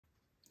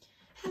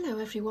Hello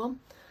everyone,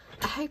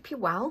 I hope you're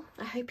well.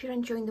 I hope you're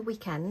enjoying the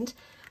weekend.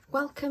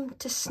 Welcome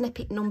to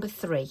snippet number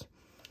 3.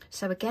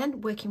 So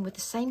again, working with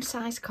the same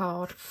size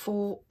card,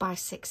 4 by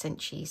 6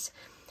 inches,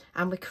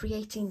 and we're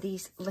creating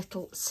these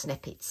little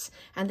snippets,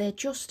 and they're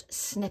just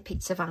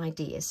snippets of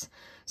ideas.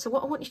 So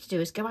what I want you to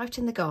do is go out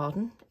in the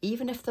garden,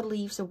 even if the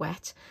leaves are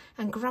wet,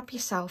 and grab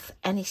yourself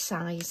any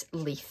size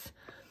leaf.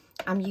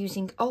 I'm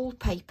using old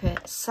paper,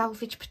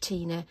 salvage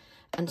patina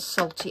and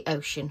salty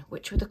ocean,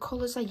 which were the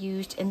colours I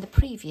used in the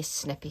previous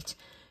snippet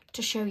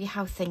to show you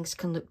how things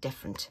can look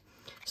different.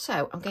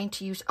 So I'm going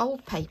to use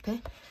old paper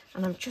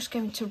and I'm just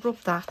going to rub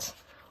that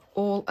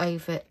all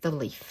over the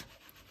leaf.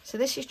 So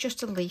this is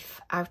just a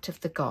leaf out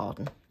of the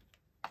garden.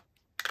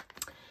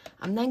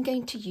 I'm then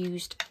going to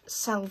use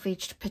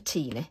salvaged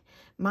patina.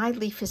 My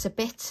leaf is a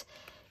bit,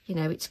 you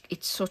know,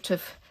 it's sort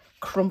of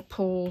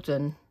crumpled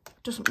and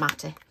doesn't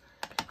matter.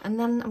 And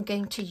then I'm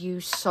going to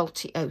use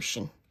salty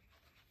ocean.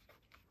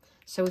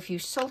 So we've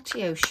used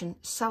salty ocean,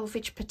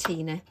 salvage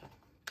patina,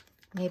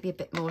 maybe a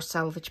bit more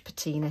salvage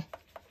patina,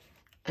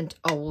 and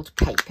old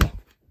paper.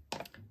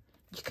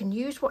 You can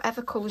use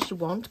whatever colours you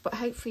want, but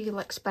hopefully you'll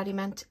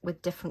experiment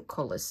with different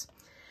colours.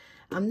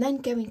 I'm then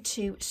going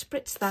to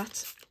spritz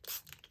that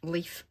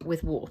leaf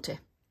with water.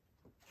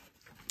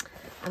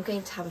 I'm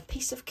going to have a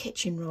piece of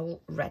kitchen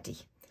roll ready.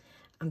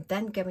 I'm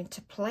then going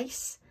to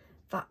place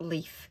that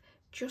leaf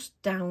just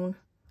down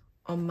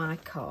on my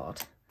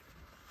card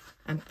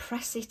and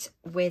press it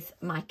with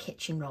my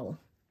kitchen roll,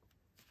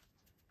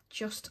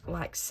 just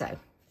like so.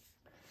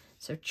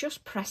 So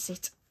just press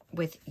it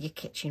with your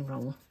kitchen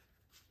roll.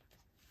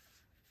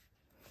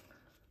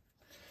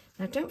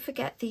 Now don't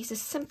forget, these are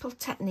simple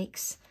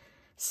techniques,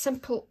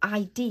 simple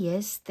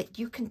ideas that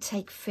you can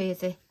take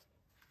further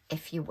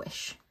if you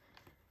wish.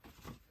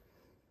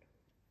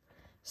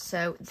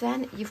 So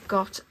then you've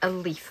got a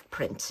leaf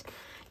print.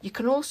 You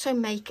can also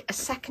make a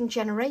second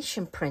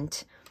generation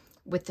print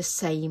with the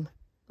same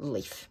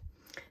leaf.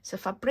 So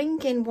if I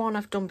bring in one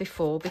I've done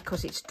before,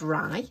 because it's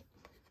dry,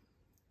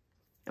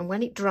 and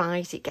when it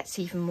dries it gets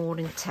even more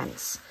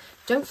intense.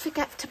 Don't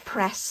forget to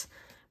press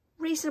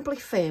reasonably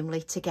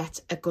firmly to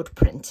get a good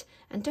print,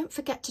 and don't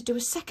forget to do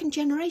a second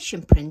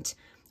generation print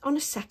on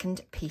a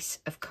second piece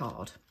of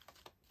card.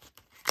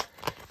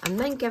 I'm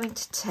then going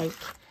to take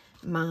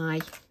my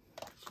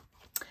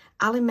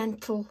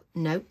elemental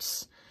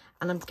notes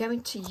and I'm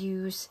going to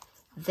use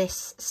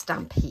this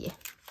stamp here.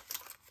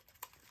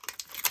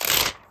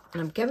 And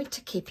I'm going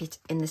to keep it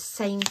in the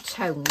same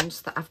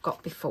tones that I've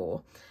got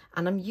before.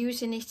 And I'm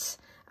using it,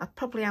 I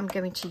probably am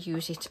going to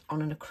use it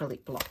on an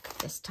acrylic block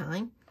this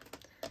time.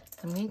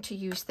 I'm going to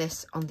use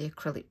this on the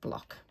acrylic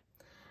block.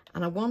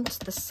 And I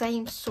want the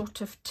same sort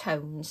of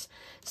tones.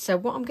 So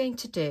what I'm going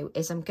to do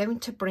is I'm going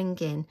to bring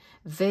in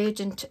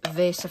Verdant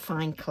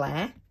Versafine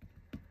Clair.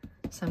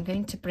 So I'm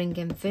going to bring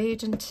in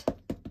Verdant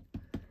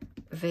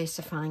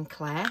Versafine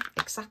Clair,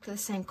 exactly the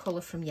same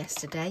colour from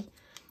yesterday,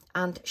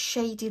 and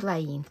Shady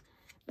Lane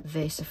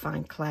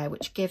Versafine Clair,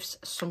 which gives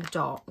some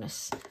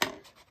darkness.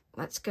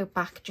 Let's go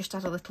back, just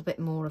add a little bit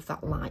more of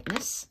that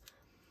lightness.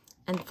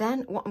 And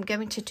then what I'm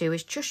going to do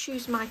is just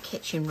use my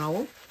kitchen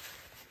roll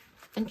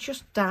and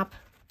just dab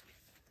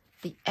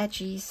the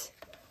edges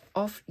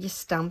of your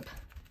stamp,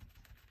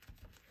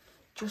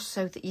 just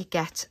so that you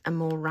get a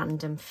more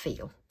random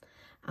feel.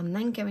 I'm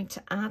then going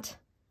to add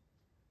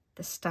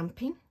the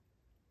stamping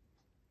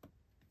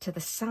to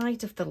the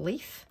side of the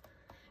leaf,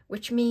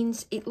 which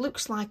means it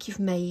looks like you've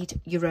made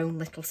your own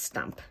little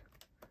stamp,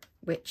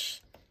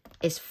 which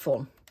is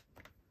fun.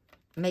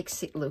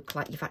 Makes it look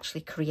like you've actually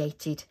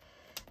created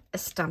a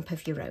stamp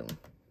of your own.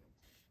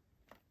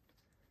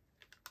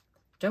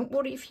 Don't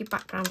worry if your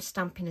background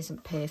stamping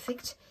isn't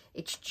perfect.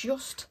 It's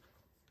just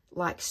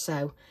like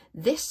so.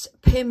 This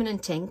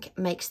permanent ink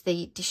makes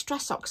the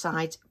Distress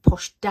Oxide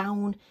push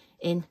down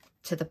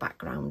into the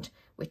background,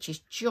 which is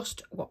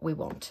just what we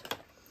want.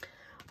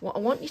 What I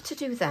want you to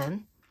do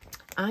then,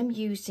 I'm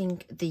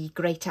using the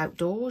Great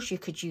Outdoors. You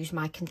could use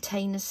my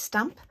Containers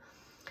stamp,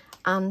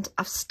 and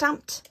I've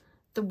stamped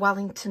the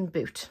Wellington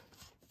boot.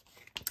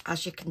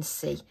 As you can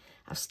see,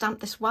 I've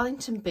stamped this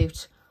Wellington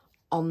boot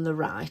on the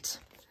right,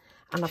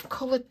 and I've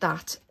coloured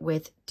that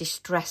with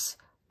Distress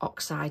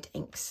Oxide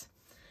inks.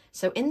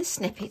 So in the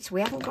snippets,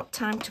 we haven't got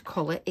time to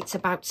colour. It's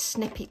about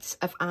snippets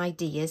of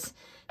ideas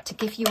to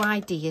give you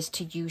ideas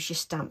to use your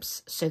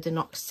stamps so they're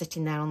not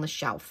sitting there on the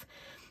shelf.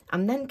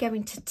 I'm then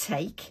going to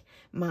take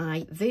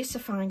my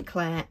Versafine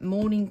Clair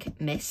Morning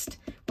Mist,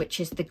 which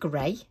is the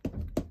grey.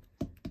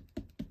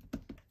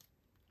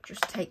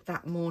 Just take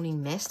that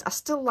Morning Mist. I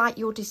still like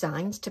your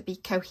designs to be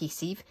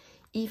cohesive,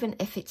 even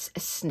if it's a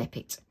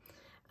snippet.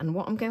 And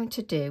what I'm going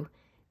to do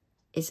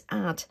is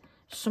add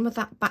some of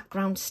that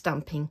background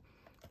stamping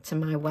to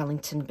my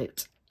Wellington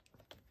boot,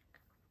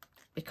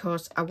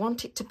 because I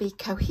want it to be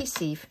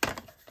cohesive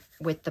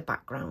with the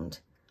background.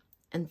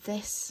 And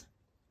this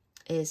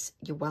is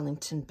your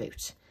Wellington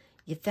boot.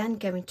 You're then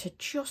going to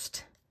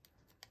just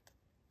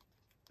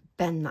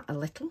bend that a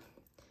little,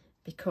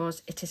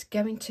 because it is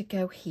going to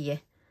go here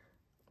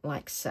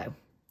like so.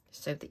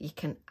 so that you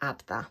can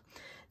add that.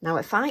 Now,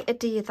 if I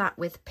adhere that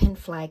with pin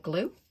flare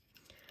glue,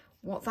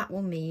 what that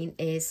will mean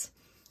is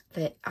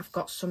that I've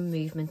got some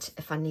movement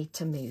if I need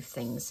to move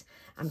things.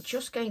 I'm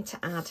just going to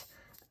add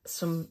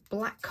some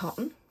black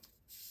cotton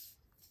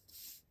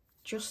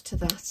just to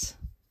that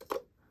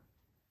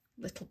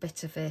little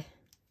bit of a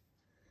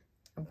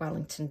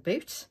Wellington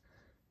boot,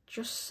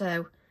 just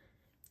so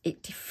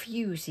it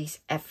diffuses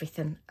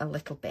everything a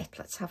little bit.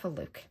 Let's have a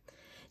look.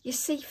 You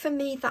see, for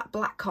me, that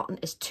black cotton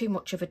is too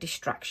much of a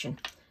distraction.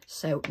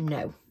 So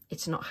no,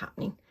 it's not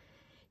happening.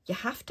 You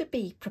have to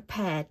be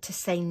prepared to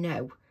say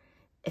no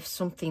if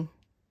something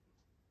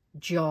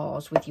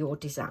jars with your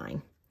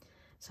design.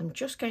 So I'm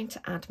just going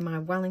to add my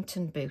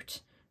Wellington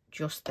boot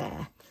just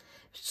there.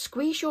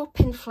 Squeeze your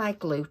pin flare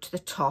glue to the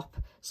top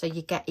so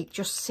you get it,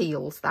 just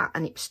seals that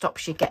and it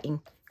stops you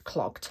getting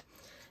clogged.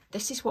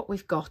 This is what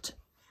we've got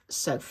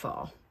so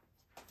far.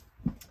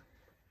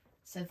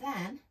 So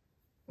then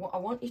what I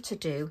want you to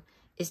do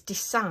is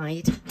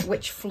decide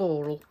which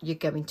floral you're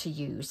going to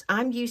use.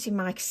 I'm using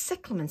my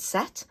cyclamen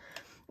set,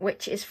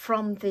 which is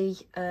from the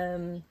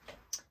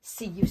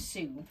See You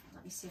Soon.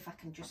 Let me see if I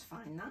can just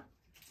find that.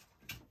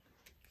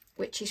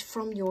 Which is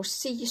from your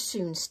See You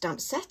Soon stamp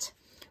set,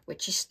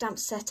 which is stamp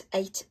set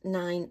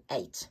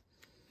 898.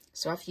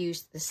 So I've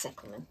used the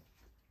cyclamen.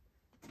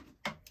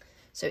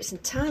 So it's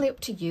entirely up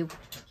to you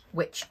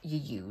which you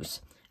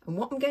use. And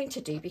what I'm going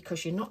to do,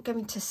 because you're not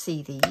going to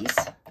see these,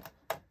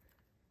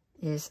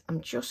 is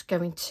I'm just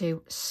going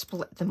to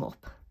split them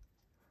up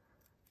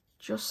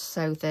just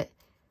so that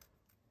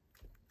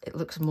it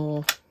looks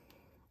more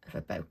of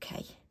a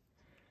bouquet.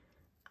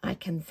 I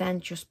can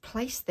then just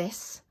place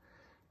this.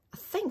 I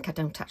think I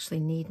don't actually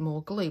need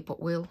more glue,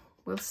 but we'll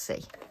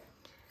see.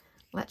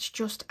 Let's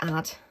just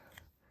add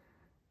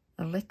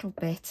a little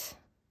bit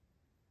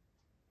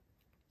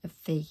of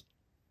the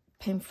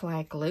pin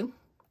flare glue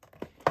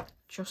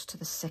just to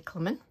the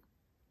cyclamen.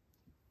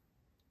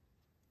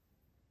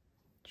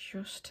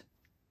 Just,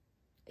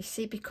 you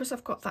see, because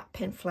I've got that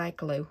pin flare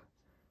glue,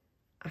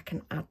 I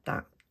can add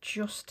that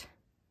just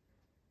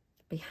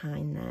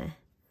behind there.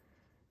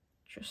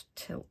 Just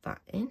tilt that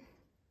in.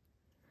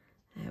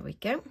 There we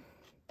go.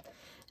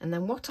 And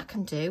then what I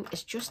can do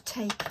is just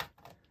take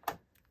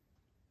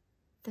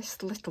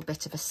this little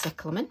bit of a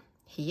cyclamen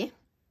here,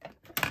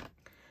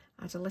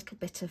 add a little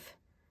bit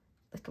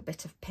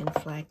of pin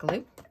flare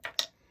glue,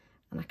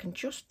 and I can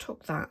just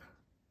tuck that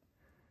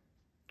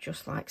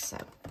just like so.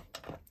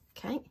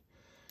 Okay,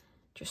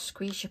 just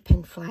squeeze your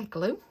pin flare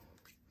glue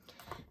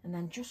and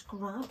then just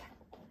grab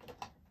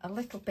a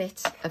little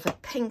bit of a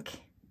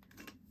pink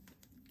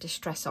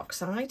Distress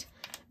Oxide.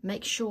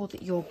 Make sure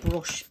that your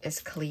brush is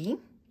clean,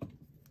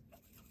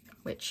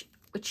 which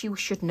you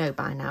should know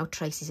by now.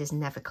 Tracy's is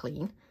never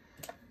clean.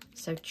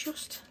 So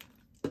just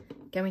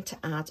going to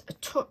add a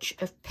touch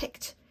of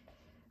picked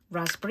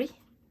raspberry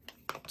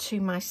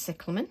to my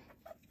cyclamen.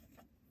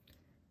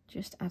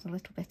 Just add a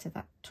little bit of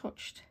that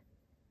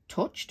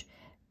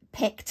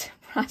picked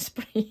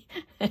raspberry.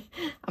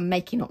 I'm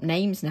making up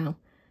names now.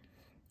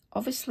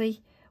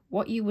 Obviously,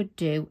 what you would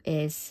do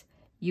is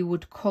you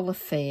would colour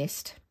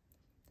first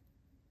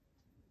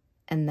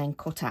and then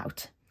cut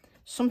out.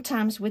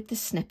 Sometimes with the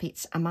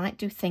snippets, I might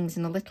do things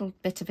in a little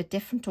bit of a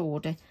different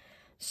order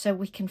so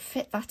we can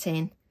fit that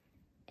in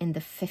the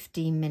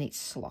 15-minute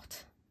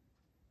slot.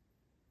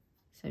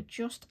 So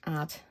just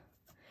add.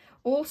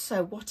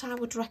 Also, what I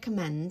would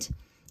recommend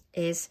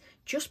is,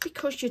 just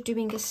because you're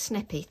doing a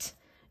snippet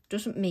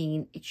doesn't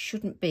mean it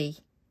shouldn't be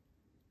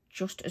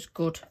just as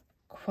good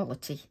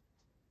quality.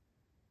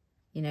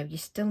 You know, you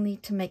still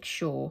need to make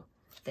sure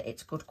that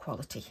it's good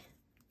quality.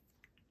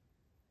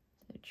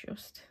 So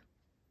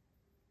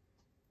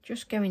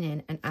just going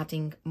in and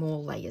adding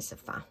more layers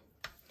of that.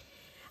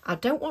 I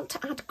don't want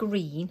to add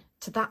green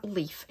to that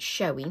leaf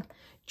showing,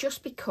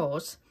 just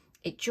because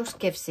it just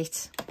gives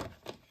it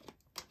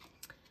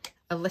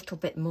a little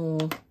bit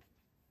more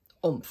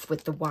oomph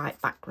with the white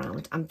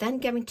background. I'm then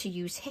going to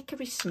use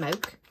Hickory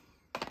Smoke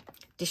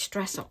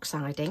Distress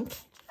Oxide ink.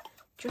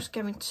 Just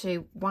going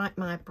to wipe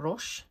my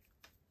brush,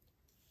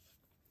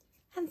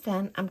 and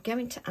then I'm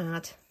going to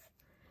add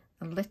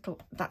a little,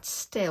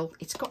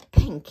 it's got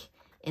pink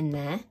in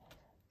there.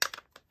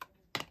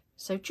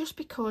 So just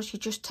because you're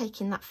just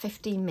taking that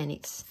 15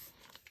 minutes,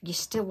 you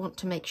still want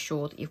to make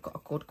sure that you've got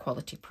a good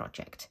quality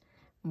project.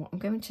 And what I'm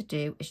going to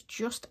do is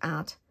just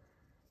add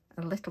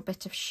a little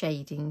bit of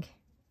shading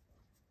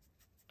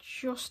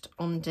just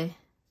under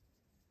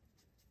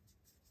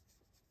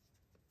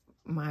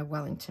my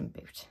Wellington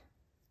boot,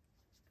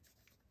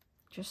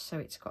 just so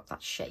it's got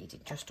that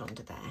shading just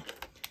under there.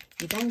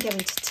 You're then going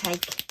to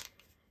take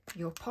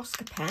your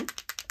Posca pen,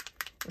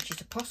 which is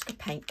a Posca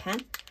paint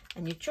pen,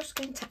 and you're just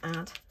going to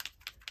add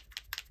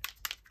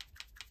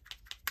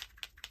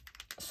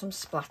some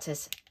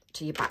splatters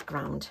to your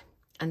background,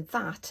 and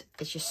that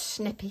is your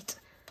snippet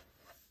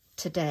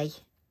today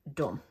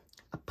done.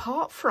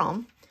 Apart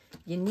from,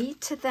 you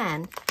need to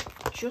then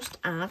just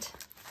add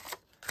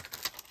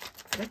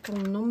little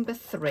number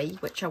 3,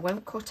 which I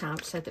won't cut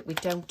out so that we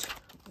don't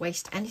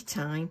waste any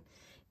time,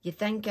 You're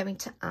then going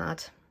to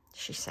add,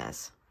 she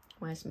says,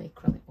 where's my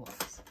acrylic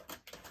wax?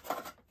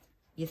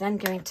 You're then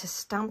going to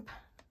stamp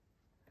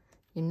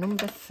your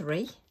number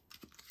 3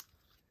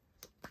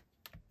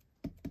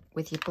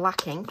 with your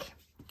black ink.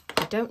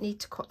 You don't need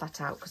to cut that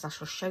out because I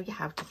shall show you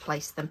how to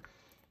place them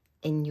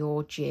in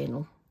your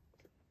journal.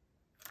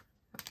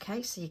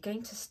 Okay, so you're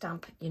going to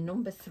stamp your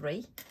number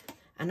 3,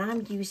 and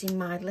I'm using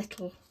my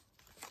little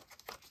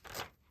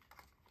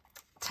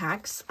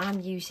tags.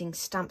 I'm using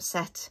Stamp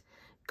Set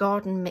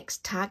Garden Mix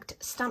Tagged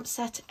Stamp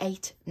Set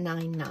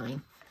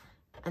 899,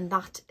 and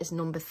that is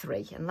number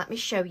 3. And let me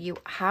show you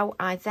how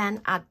I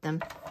then add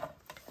them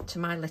to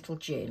my little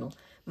journal.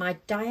 My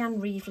Diane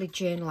Reevely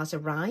journal has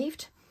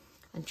arrived,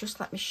 and just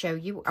let me show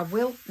you.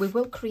 We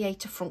will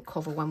create a front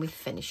cover when we've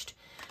finished,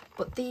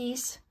 but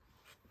this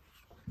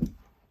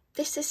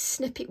is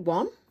snippet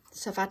 1,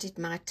 so I've added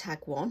my tag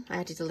 1. I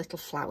added a little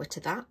flower to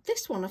that.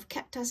 This one I've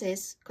kept as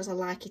is because I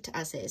like it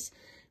as is.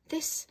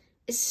 This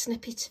is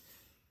snippet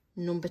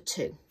number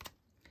 2,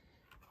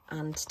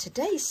 and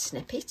today's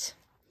snippet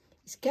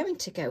is going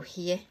to go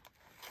here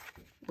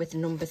with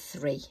number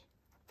 3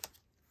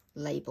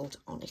 labelled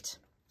on it.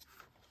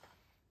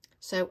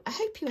 So I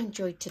hope you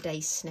enjoyed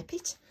today's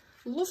snippet.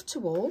 Love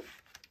to all,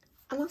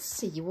 and I'll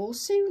see you all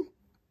soon.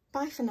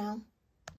 Bye for now.